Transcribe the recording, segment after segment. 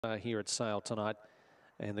here at Sale tonight,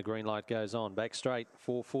 and the green light goes on. Back straight,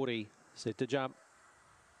 440, set to jump.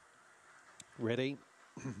 Ready.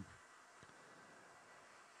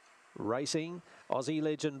 Racing. Aussie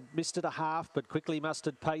Legend missed it a half, but quickly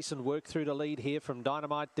mustered pace and worked through to lead here from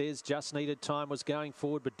Dynamite Des. Just needed time, was going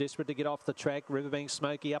forward, but desperate to get off the track. Riverbank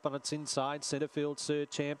Smoky up on its inside. Centrefield Sir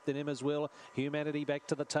Champ, then him as well. Humanity back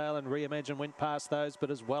to the tail, and Reimagine went past those, but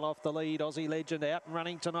is well off the lead. Aussie Legend out and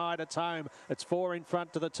running tonight. It's home. It's 4 in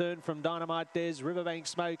front to the turn from Dynamite Des. Riverbank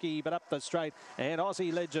Smoky, but up the straight, and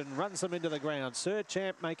Aussie Legend runs them into the ground. Sir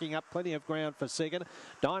Champ making up plenty of ground for second.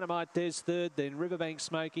 Dynamite Des third, then Riverbank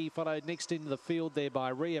Smoky followed next into the field there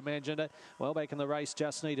by Reimagine. Well back in the race,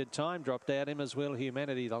 just needed time, dropped out him as well.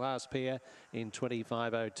 Humanity, the last pair in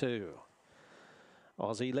 25.02.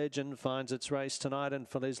 Aussie Legend finds its race tonight, and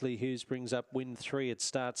for Leslie Hughes brings up win 3. It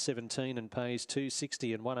starts 17 and pays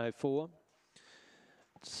 260 and 104.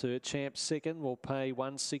 Sir Champ second will pay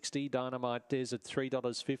 160. Dynamite Des at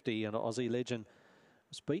 $3.50, and Aussie Legend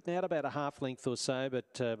was beaten out about a half length or so,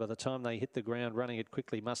 but by the time they hit the ground running, it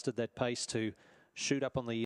quickly mustered that pace to shoot up on the